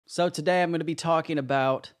So today I'm going to be talking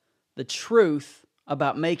about the truth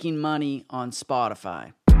about making money on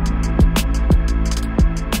Spotify.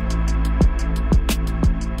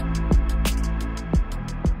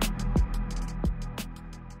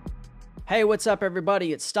 Hey, what's up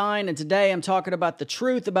everybody? It's Stein, and today I'm talking about the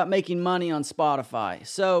truth about making money on Spotify.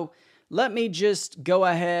 So let me just go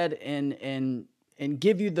ahead and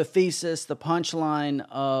give you the thesis, the punchline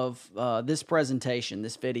of this presentation,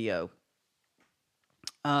 this video.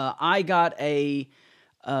 I got an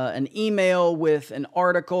email with an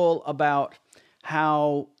article about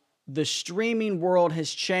how the streaming world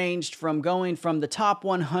has changed from going from the top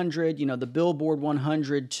 100, the Billboard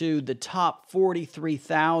 100, to the top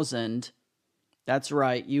 43,000. That's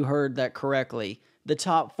right, you heard that correctly. The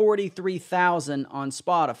top 43,000 on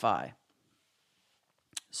Spotify.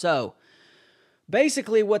 So,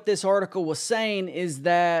 basically what this article was saying is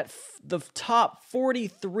that the top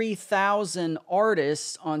 43,000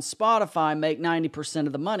 artists on Spotify make 90%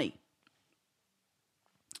 of the money.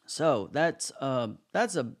 So that's a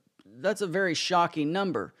very shocking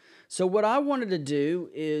number. So what I wanted to do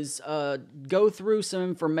is go through some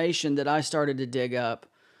information that I started to dig up.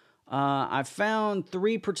 I found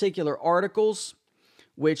 3 particular articles,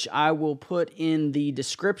 which I will put in the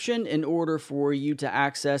description in order for you to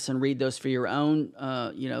access and read those for your own,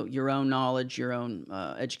 your own knowledge, your own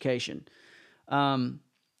education.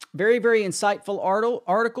 Very, very insightful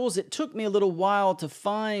articles. It took me a little while to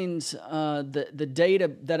find the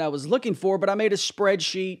data that I was looking for, but I made a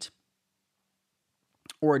spreadsheet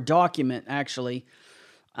or a document, actually,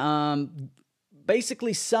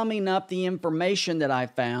 basically summing up the information that I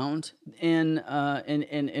found, and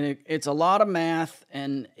it's a lot of math,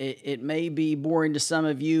 and it may be boring to some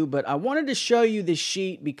of you, but I wanted to show you this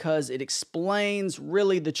sheet because it explains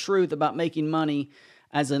really the truth about making money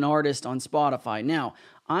as an artist on Spotify. Now,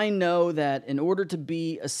 I know that in order to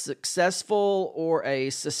be a successful or a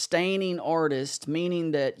sustaining artist,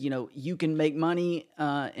 meaning that you can make money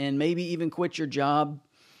and maybe even quit your job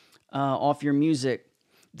off your music,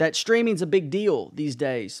 that streaming's a big deal these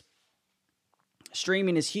days.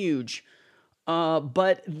 Streaming is huge.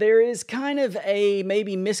 But there is kind of a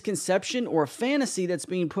maybe misconception or a fantasy that's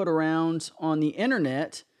being put around on the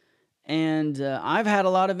internet. And I've had a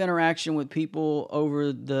lot of interaction with people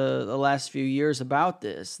over the last few years about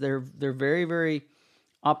this. They're very, very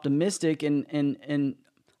optimistic, and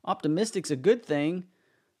optimistic's a good thing.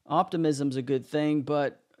 Optimism's a good thing,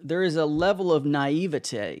 but there is a level of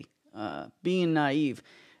naivete, being naive.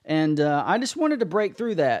 And I just wanted to break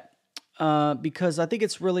through that because I think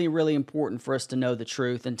it's really, really important for us to know the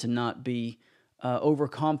truth and to not be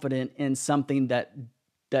overconfident in something that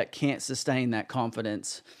can't sustain that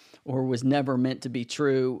confidence or was never meant to be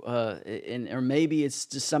true, or maybe it's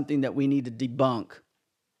just something that we need to debunk.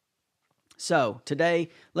 So today,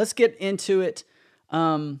 let's get into it.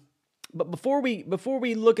 But before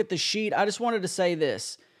we look at the sheet, I just wanted to say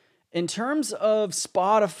this. In terms of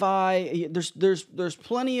Spotify, there's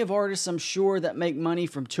plenty of artists, I'm sure, that make money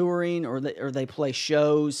from touring, or they play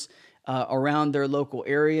shows around their local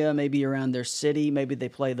area, maybe around their city, maybe they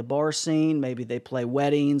play the bar scene, maybe they play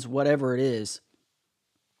weddings, whatever it is.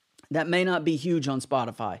 That may not be huge on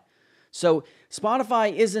Spotify. So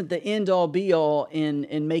Spotify isn't the end-all, be-all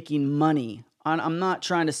in making money. I'm not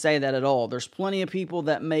trying to say that at all. There's plenty of people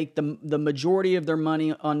that make the majority of their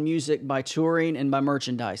money on music by touring and by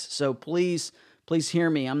merchandise. So please hear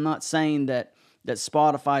me. I'm not saying that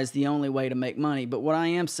Spotify is the only way to make money. But what I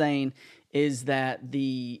am saying is that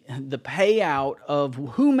the payout of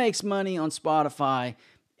who makes money on Spotify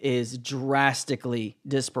is drastically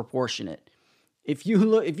disproportionate. If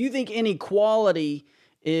you think inequality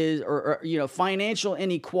is, or financial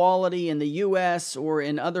inequality in the U.S. or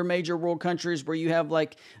in other major world countries where you have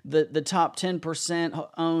like the top 10%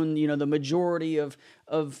 own, the majority of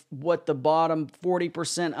what the bottom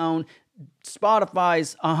 40% own,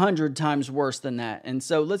 Spotify's 100 times worse than that. And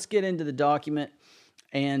so let's get into the document,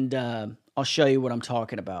 and I'll show you what I'm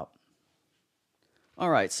talking about. All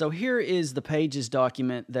right, so here is the Pages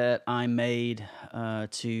document that I made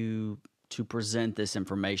to present this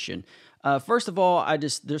information. First of all,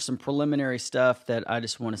 there's some preliminary stuff that I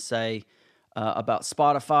just want to say about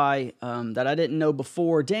Spotify that I didn't know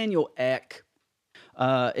before. Daniel Ek,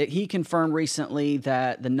 he confirmed recently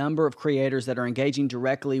that the number of creators that are engaging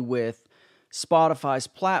directly with Spotify's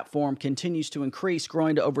platform continues to increase,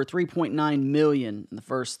 growing to over 3.9 million in the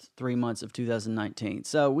first 3 months of 2019.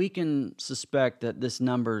 So we can suspect that this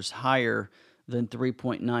number's higher than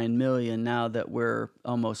 3.9 million now that we're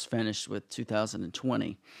almost finished with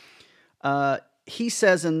 2020. He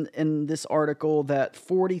says in this article that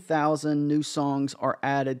 40,000 new songs are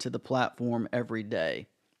added to the platform every day.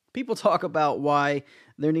 People talk about why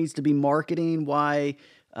there needs to be marketing, why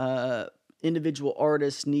individual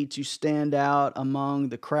artists need to stand out among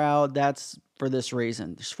the crowd. That's for this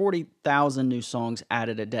reason. There's 40,000 new songs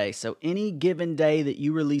added a day. So any given day that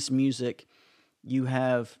you release music, you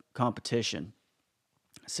have competition.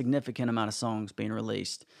 A significant amount of songs being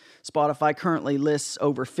released. Spotify currently lists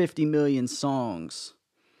over 50 million songs,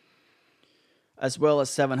 as well as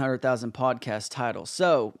 700,000 podcast titles.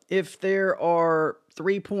 So if there are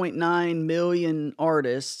 3.9 million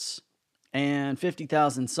artists and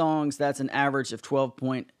 50,000 songs, that's an average of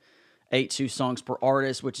 12.82 songs per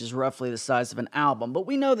artist, which is roughly the size of an album. But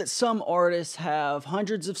we know that some artists have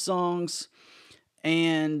hundreds of songs,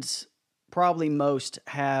 and probably most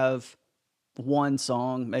have one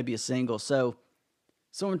song, maybe a single. So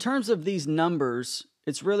in terms of these numbers,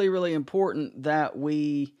 it's really, really important that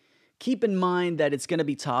we keep in mind that it's going to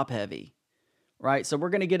be top heavy, right? So we're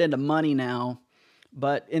going to get into money now,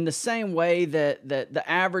 but in the same way that the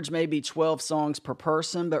average may be 12 songs per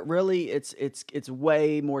person, but really it's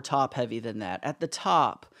way more top heavy than that. At the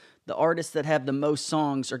top, the artists that have the most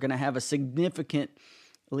songs are going to have a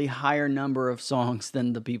significantly higher number of songs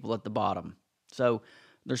than the people at the bottom. So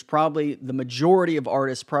there's probably the majority of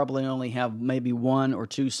artists probably only have maybe one or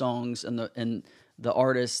two songs, and the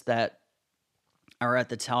artists that are at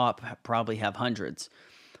the top probably have hundreds.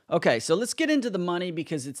 Okay, so let's get into the money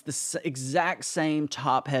because it's the exact same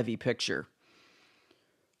top-heavy picture.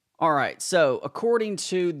 All right, so according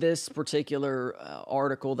to this particular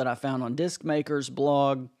article that I found on Discmaker's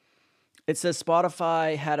blog, it says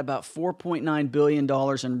Spotify had about $4.9 billion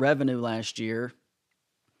in revenue last year,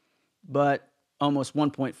 but almost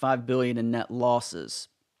 $1.5 billion in net losses.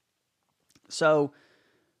 So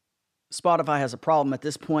Spotify has a problem at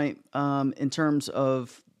this point in terms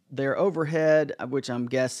of their overhead, which I'm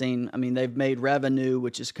guessing, they've made revenue,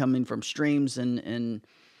 which is coming from streams and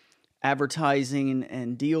advertising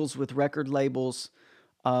and deals with record labels.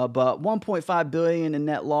 But $1.5 billion in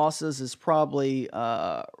net losses is probably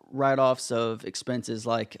write-offs of expenses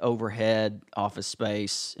like overhead, office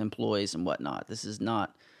space, employees, and whatnot. This is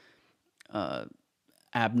not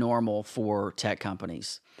abnormal for tech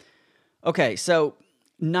companies. Okay, so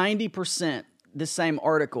 90%, this same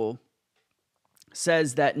article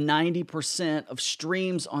says that 90% of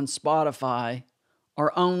streams on Spotify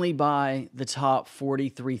are only by the top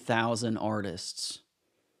 43,000 artists.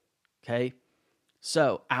 Okay?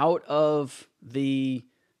 So out of the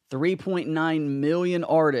 3.9 million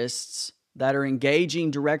artists that are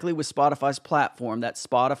engaging directly with Spotify's platform, that's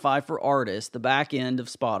Spotify for Artists, the back end of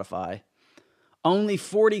Spotify, only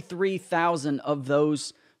 43,000 of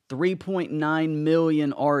those 3.9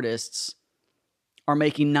 million artists are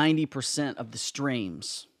making 90% of the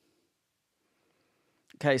streams.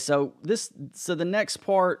 Okay, so the next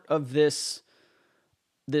part of this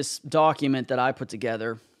document that I put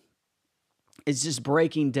together is just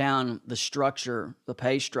breaking down the structure, the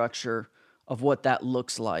pay structure of what that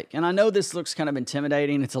looks like. And I know this looks kind of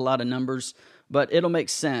intimidating. It's a lot of numbers, but it'll make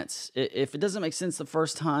sense. If it doesn't make sense the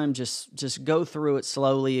first time, just go through it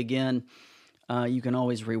slowly again. You can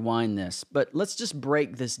always rewind this. But let's just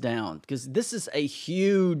break this down, because this is a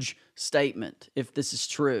huge statement if this is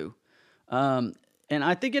true. And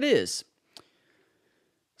I think it is.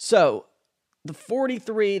 So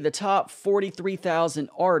the top 43,000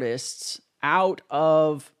 artists out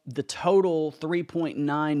of the total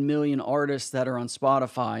 3.9 million artists that are on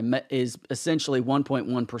Spotify is essentially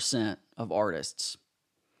 1.1% of artists.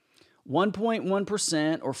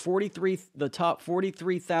 1.1% or the top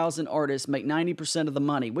 43,000 artists make 90% of the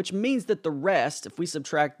money, which means that the rest, if we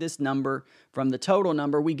subtract this number from the total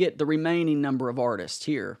number, we get the remaining number of artists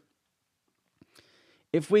here.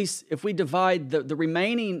 If we divide the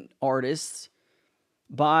remaining artists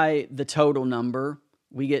by the total number,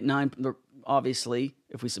 we get 9. Obviously,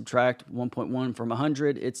 if we subtract 1.1 from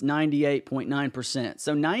 100, it's 98.9%.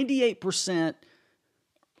 So 98%,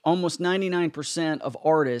 almost 99% of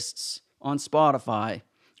artists on Spotify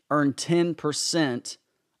earn 10%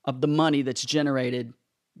 of the money that's generated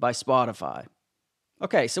by Spotify.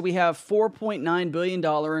 Okay, so we have $4.9 billion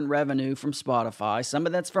in revenue from Spotify. Some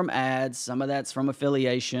of that's from ads, some of that's from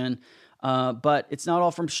affiliation, but it's not all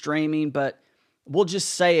from streaming, but we'll just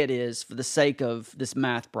say it is for the sake of this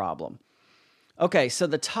math problem. Okay, so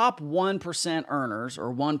the top 1% earners,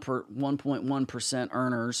 or 1.1%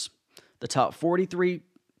 earners, the top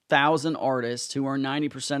 43,000 artists who earn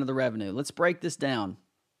 90% of the revenue. Let's break this down.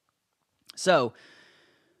 So,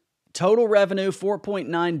 total revenue,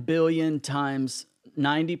 $4.9 billion times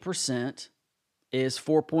 90% is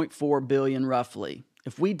 $4.4 billion roughly.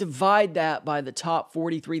 If we divide that by the top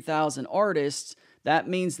 43,000 artists, that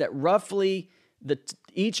means that roughly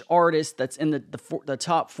each artist that's in the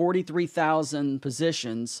top 43,000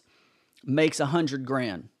 positions makes 100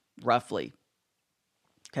 grand, roughly.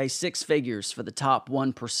 Okay, 6 figures for the top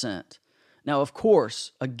 1%. Now, of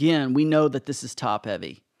course, again, we know that this is top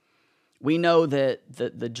heavy. We know that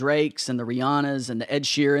the Drakes and the Rihannas and the Ed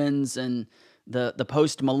Sheerans and the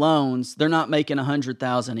Post Malones, they're not making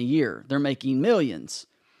 100,000 a year. They're making millions.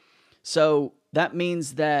 So that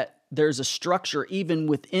means that there's a structure even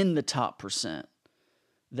within the top percent.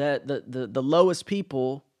 That the lowest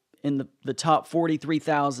people in the top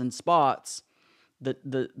 43,000 spots,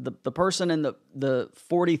 the person in the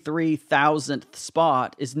 43,000th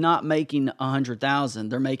spot is not making 100,000.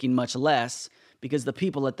 They're making much less because the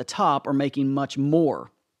people at the top are making much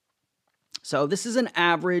more. So this is an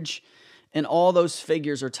average, and all those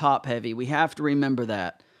figures are top heavy. We have to remember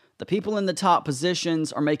that. The people in the top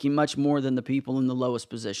positions are making much more than the people in the lowest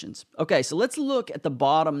positions. Okay, so let's look at the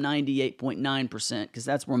bottom 98.9%, because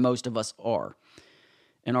that's where most of us are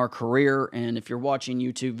in our career. And if you're watching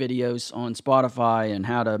YouTube videos on Spotify and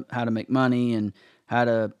how to make money and how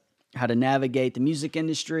to navigate the music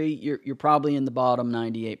industry, you're probably in the bottom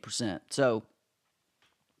 98%. So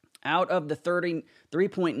out of the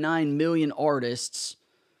 33.9 million artists,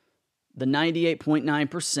 the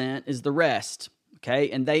 98.9% is the rest,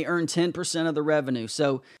 okay? And they earn 10% of the revenue.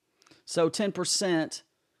 So 10%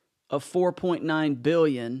 of 4.9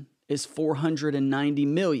 billion is 490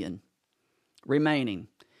 million remaining.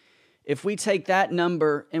 If we take that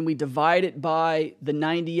number and we divide it by the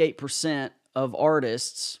 98% of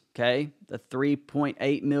artists, okay, the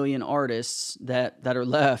 3.8 million artists that are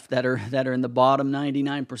left, that are in the bottom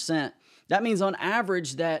 99%, that means on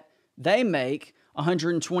average that they make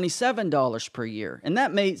 $127 per year. And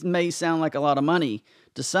that may sound like a lot of money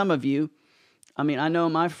to some of you. I mean, I know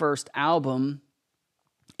my first album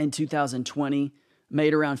in 2020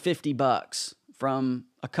 made around $50 from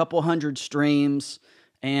a couple hundred streams,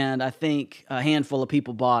 and I think a handful of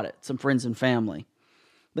people bought it, some friends and family.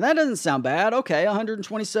 But that doesn't sound bad. Okay,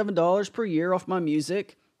 $127 per year off my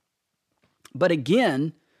music. But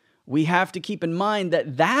again, we have to keep in mind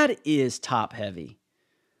that that is top heavy.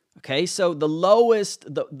 Okay, so the lowest,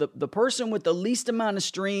 the person with the least amount of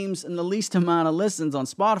streams and the least amount of listens on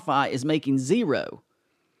Spotify is making 0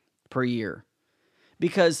 per year.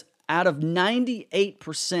 Because out of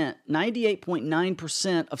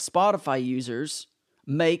 98.9% of Spotify users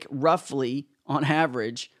make roughly, on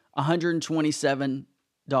average, $127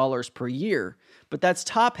 per year. But that's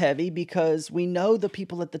top heavy because we know the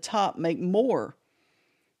people at the top make more.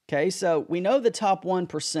 Okay, so we know the top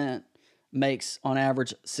 1% makes on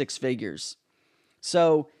average 6 figures.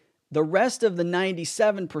 So the rest of the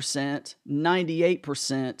 97%,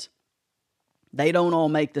 98%, they don't all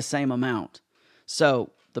make the same amount.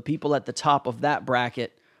 So the people at the top of that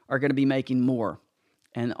bracket are going to be making more.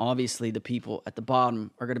 And obviously the people at the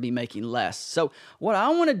bottom are going to be making less. So what I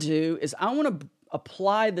want to do is I want to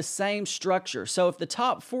apply the same structure. So if the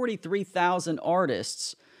top 43,000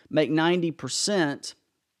 artists make 90%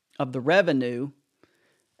 of the revenue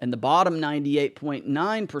and the bottom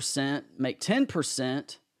 98.9% make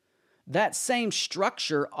 10%, that same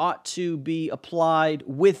structure ought to be applied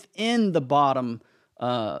within the bottom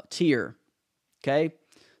tier. Okay?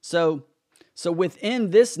 So within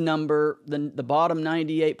this number, the bottom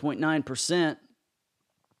 98.9%,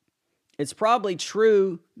 it's probably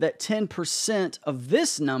true that 10% of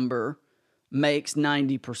this number makes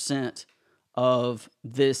 90% of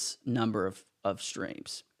this number of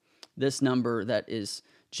streams. This number that is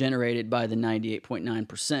generated by the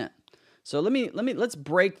 98.9%. So let's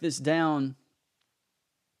break this down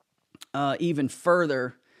even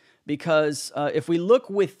further, because if we look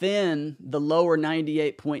within the lower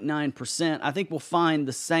 98.9%, I think we'll find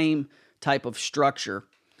the same type of structure.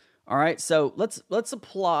 All right, so let's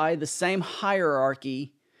apply the same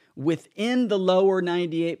hierarchy within the lower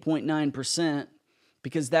 98.9%,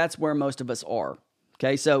 because that's where most of us are.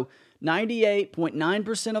 Okay, so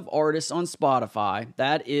 98.9% of artists on Spotify,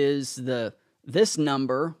 that is this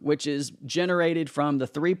number, which is generated from the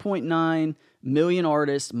 3.9 million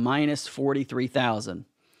artists minus 43,000.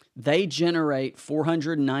 They generate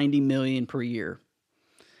 490 million per year.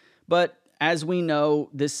 But as we know,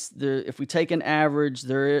 if we take an average,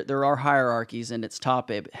 there are hierarchies and it's top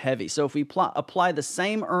heavy. So if we apply the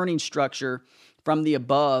same earning structure from the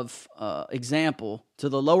above example to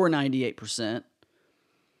the lower 98%,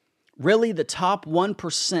 really the top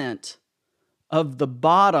 1% of the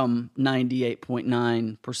bottom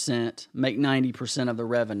 98.9% make 90% of the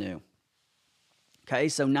revenue. Okay,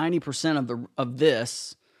 so 90% of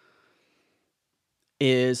this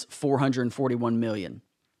is 441 million.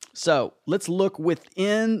 So let's look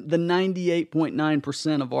within the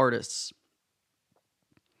 98.9% of artists.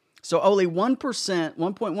 So only 1%,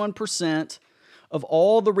 1.1% of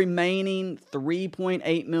all the remaining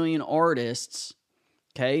 3.8 million artists,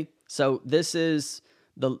 okay? So this is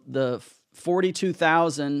the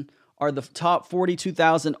 42,000 are the top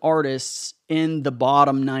 42,000 artists in the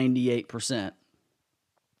bottom 98%.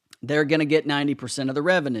 They're going to get 90% of the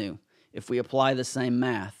revenue if we apply the same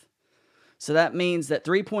math. So that means that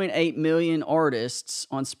 3.8 million artists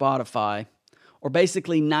on Spotify, or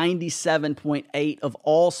basically 97.8 of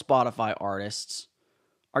all Spotify artists,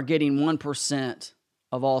 are getting 1%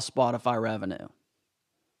 of all Spotify revenue.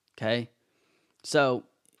 Okay? So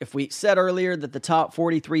if we said earlier that the top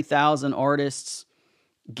 43,000 artists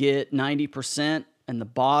get 90% and the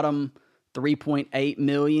bottom 3.8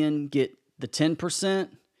 million get the 10%,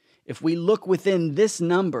 if we look within this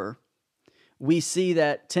number, we see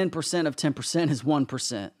that 10% of 10% is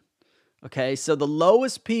 1%. Okay, so the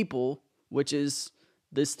lowest people, which is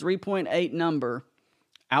this 3.8 number,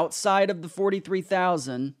 outside of the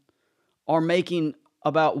 43,000, are making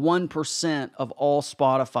about 1% of all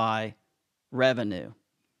Spotify revenue.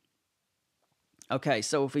 Okay,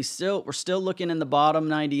 so if we're still looking in the bottom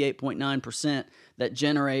 98.9% that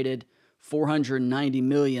generated 490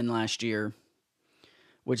 million last year,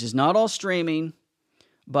 which is not all streaming,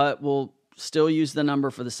 but we'll still use the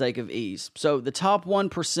number for the sake of ease. So the top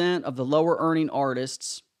 1% of the lower earning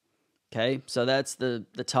artists, okay, so that's the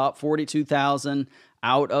top 42,000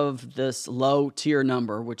 out of this low tier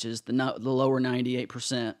number, which is the lower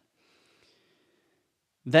 98%.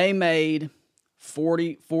 They made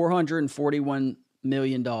 $441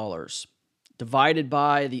 million divided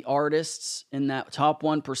by the artists in that top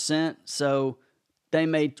 1%. So they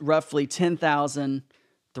made roughly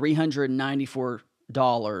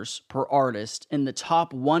 $10,394 per artist in the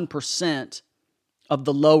top 1% of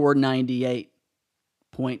the lower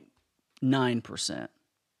 98.9%.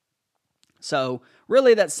 So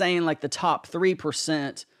really that's saying like the top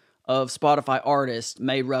 3% of Spotify artists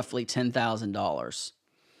made roughly $10,000.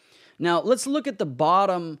 Now let's look at the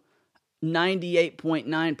bottom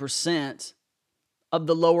 98.9% of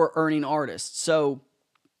the lower earning artists. So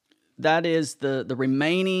that is the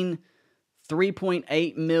remaining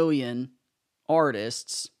 3.8 million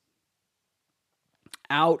artists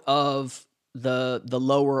out of the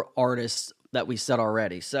lower artists that we said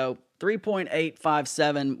already. So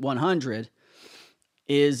 3.857,100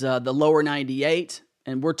 is the lower 98,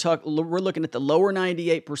 and we're looking at the lower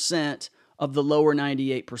 98% of the lower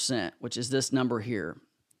 98%, which is this number here.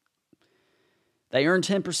 They earn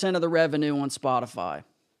 10% of the revenue on Spotify.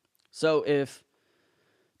 So if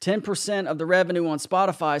 10% of the revenue on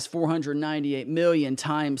Spotify is 498 million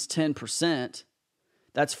times 10%,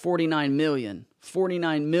 that's 49 million.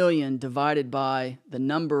 49 million divided by the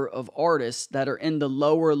number of artists that are in the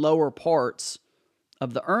lower parts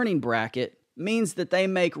of the earning bracket means that they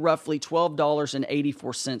make roughly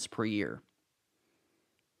 $12.84 per year.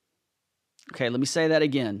 Okay, let me say that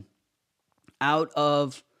again. Out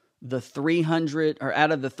of the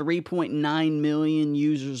 3.9 million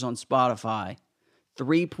users on Spotify,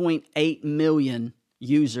 3.8 million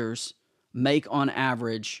users make on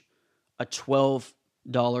average a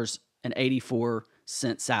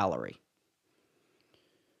 $12.84 salary.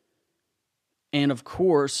 And of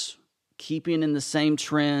course, keeping in the same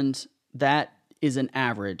trend, that is an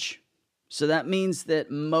average. So that means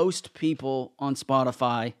that most people on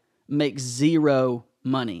Spotify make zero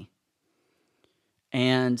money.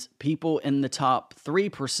 And people in the top 3%,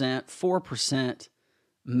 4%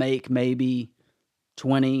 make maybe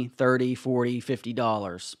 $20, $30, $40,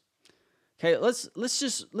 $50. Okay, let's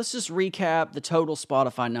just recap the total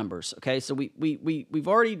Spotify numbers. Okay, so we've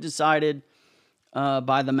already decided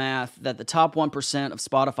by the math that the top 1% of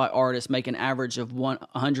Spotify artists make an average of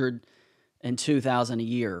 $102,000 a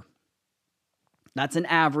year. That's an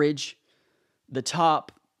average. The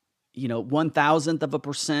top, 1,000th of a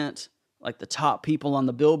percent, like the top people on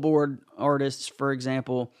the Billboard artists, for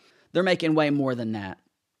example, they're making way more than that.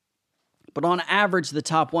 But on average, the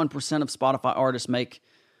top 1% of Spotify artists make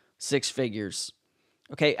six figures.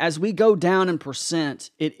 Okay, as we go down in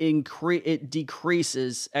percent, it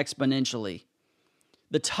decreases exponentially.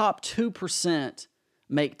 The top 2%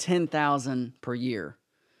 make $10,000 per year.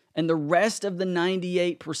 And the rest of the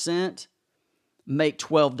 98% make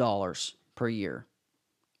 $12 per year.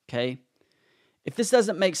 Okay? If this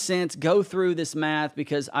doesn't make sense, go through this math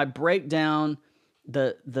because I break down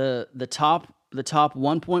the top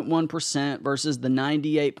 1.1% versus the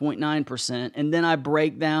 98.9%, and then I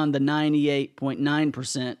break down the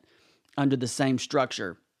 98.9% under the same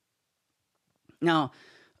structure. Now,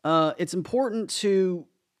 it's important to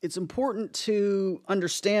it's important to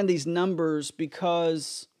understand these numbers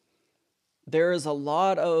because there is a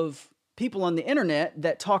lot of people on the internet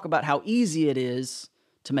that talk about how easy it is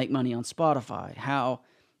to make money on Spotify. How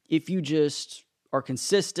if you just are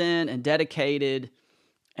consistent and dedicated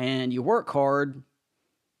and you work hard,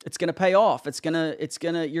 it's going to pay off.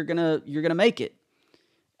 You're going to make it.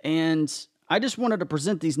 And I just wanted to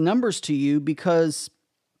present these numbers to you because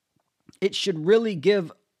it should really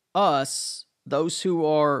give us, those who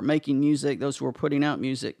are making music, those who are putting out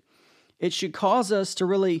music, it should cause us to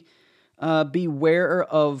really be aware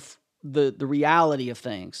of the reality of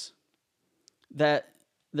things. That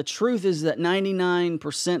the truth is that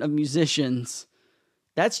 99% of musicians,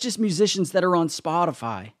 that's just musicians that are on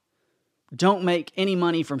Spotify, don't make any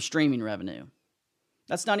money from streaming revenue.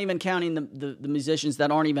 That's not even counting the musicians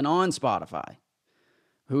that aren't even on Spotify,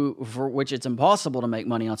 for which it's impossible to make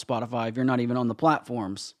money on Spotify if you're not even on the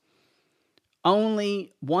platforms.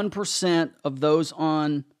 Only 1% of those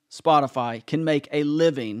on Spotify can make a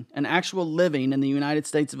living, an actual living in the United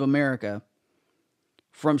States of America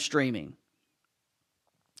from streaming,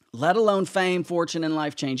 let alone fame, fortune, and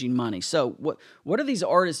life-changing money. So what are these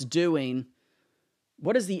artists doing?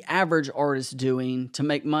 What is the average artist doing to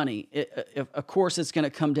make money? Of course, it's going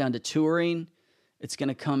to come down to touring. It's going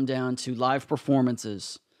to come down to live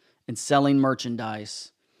performances and selling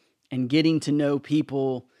merchandise and getting to know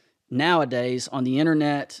people nowadays on the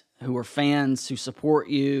internet who are fans, who support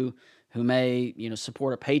you, who may,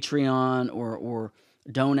 support a Patreon or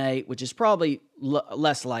donate, which is probably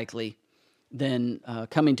less likely than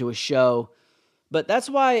coming to a show. But that's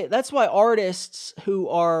why artists who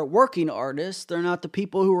are working artists, they're not the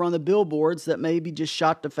people who are on the billboards that maybe just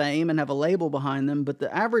shot to fame and have a label behind them. But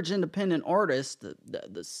the average independent artist,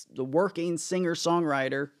 the working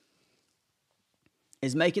singer-songwriter,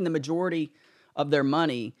 is making the majority of their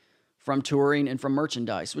money from touring and from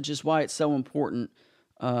merchandise, which is why it's so important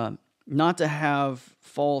not to have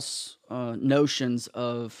false notions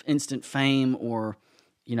of instant fame or,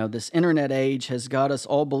 this internet age has got us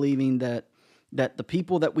all believing that the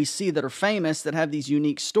people that we see that are famous, that have these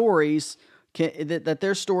unique stories, that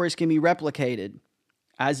their stories can be replicated,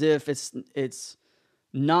 as if it's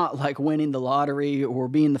not like winning the lottery or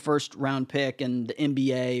being the first round pick in the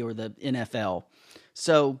NBA or the NFL.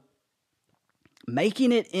 So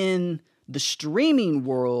making it in the streaming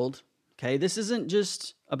world, okay, this isn't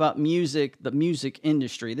just about music, the music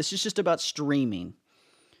industry. This is just about streaming.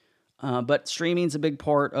 But streaming is a big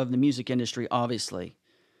part of the music industry, obviously.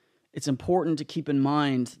 It's important to keep in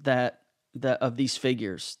mind that of these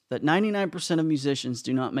figures, that 99% of musicians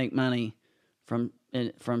do not make money from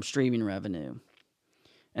streaming revenue.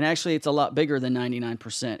 And actually, it's a lot bigger than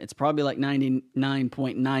 99%. It's probably like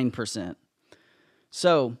 99.9%.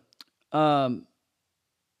 So, I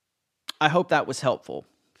hope that was helpful.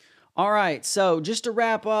 All right, so just to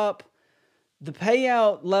wrap up, the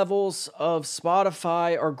payout levels of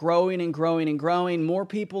Spotify are growing and growing and growing. More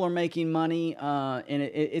people are making money, and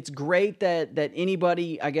it's great that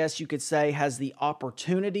anybody, I guess you could say, has the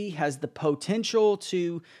opportunity, has the potential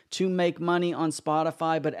to make money on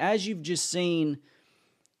Spotify. But as you've just seen,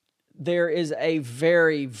 there is a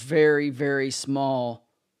very, very, very small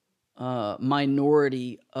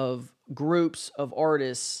minority of groups of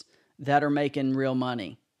artists that are making real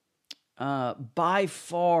money. By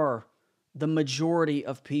far, the majority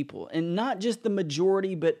of people, and not just the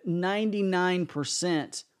majority, but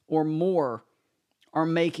 99% or more are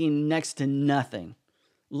making next to nothing,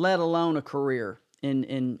 let alone a career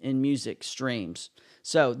in music streams.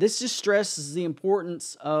 So this just stresses the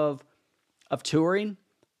importance of touring,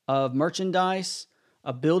 of merchandise,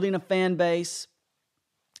 of building a fan base.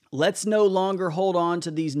 Let's no longer hold on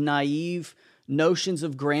to these naive notions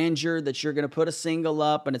of grandeur that you're going to put a single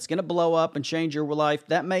up and it's going to blow up and change your life.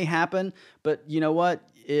 That may happen, but you know what?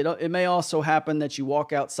 It may also happen that you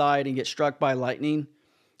walk outside and get struck by lightning,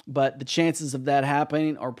 but the chances of that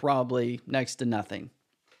happening are probably next to nothing.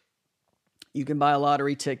 You can buy a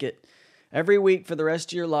lottery ticket every week for the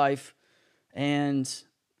rest of your life, and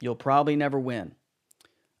you'll probably never win.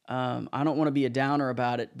 I don't want to be a downer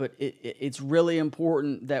about it, but it's really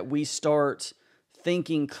important that we start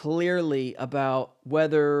thinking clearly about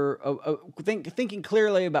thinking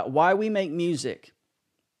clearly about why we make music.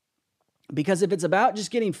 Because if it's about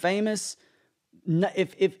just getting famous,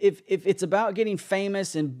 if it's about getting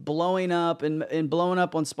famous and blowing up and blowing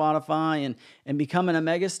up on Spotify and becoming a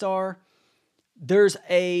megastar, there's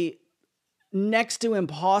a next to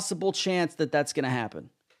impossible chance that that's going to happen.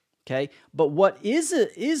 Okay, but what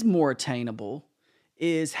is more attainable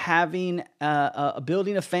is having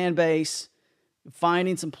building a fan base,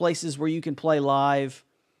 finding some places where you can play live,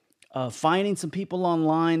 finding some people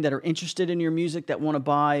online that are interested in your music that want to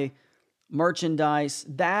buy merchandise.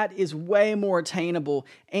 That is way more attainable,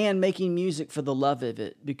 and making music for the love of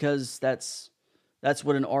it, because that's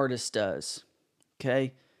what an artist does.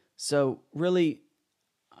 Okay? So really,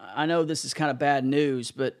 I know this is kind of bad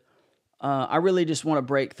news, but I really just want to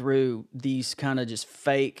break through these kind of just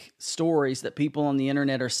fake stories that people on the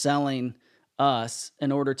internet are selling us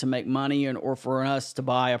in order to make money, or for us to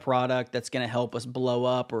buy a product that's going to help us blow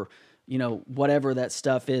up, or whatever that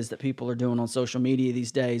stuff is that people are doing on social media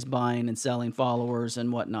these days, buying and selling followers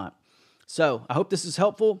and whatnot. So I hope this is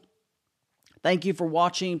helpful. Thank you for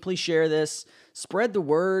watching. Please share this. Spread the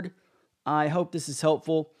word. I hope this is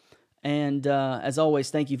helpful. And as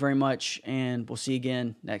always, thank you very much, and we'll see you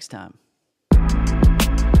again next time.